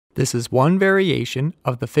This is one variation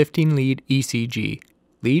of the 15 lead ECG.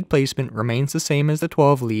 Lead placement remains the same as the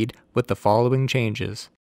 12 lead with the following changes.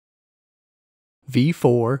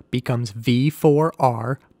 V4 becomes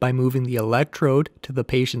V4R by moving the electrode to the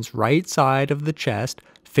patient's right side of the chest,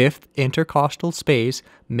 5th intercostal space,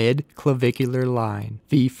 mid-clavicular line.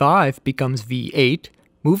 V5 becomes V8.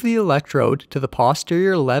 Move the electrode to the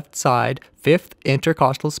posterior left side, 5th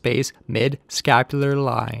intercostal space, mid-scapular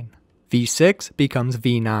line. V6 becomes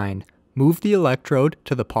V9. Move the electrode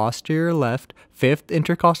to the posterior left, 5th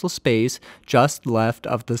intercostal space, just left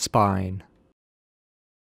of the spine.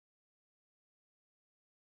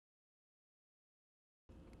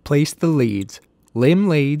 Place the leads. Limb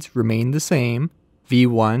leads remain the same.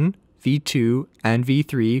 V1, V2, and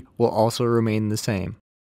V3 will also remain the same.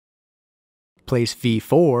 Place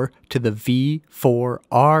V4 to the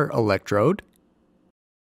V4R electrode.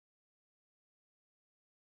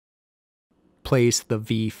 Place the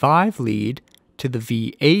V5 lead to the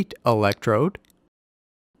V8 electrode.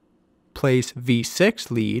 Place V6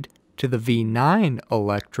 lead to the V9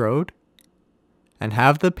 electrode. And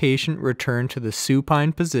have the patient return to the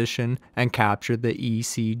supine position and capture the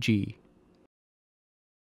ECG.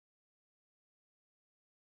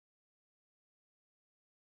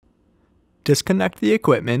 Disconnect the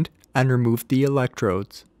equipment and remove the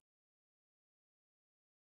electrodes.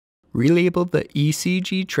 Relabel the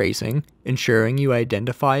ECG tracing, ensuring you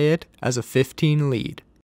identify it as a 15 lead.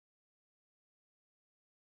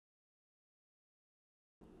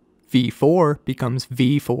 V4 becomes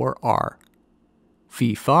V4R.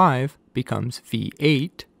 V5 becomes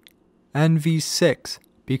V8, and V6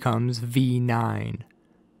 becomes V9.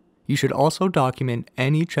 You should also document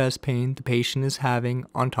any chest pain the patient is having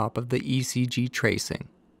on top of the ECG tracing.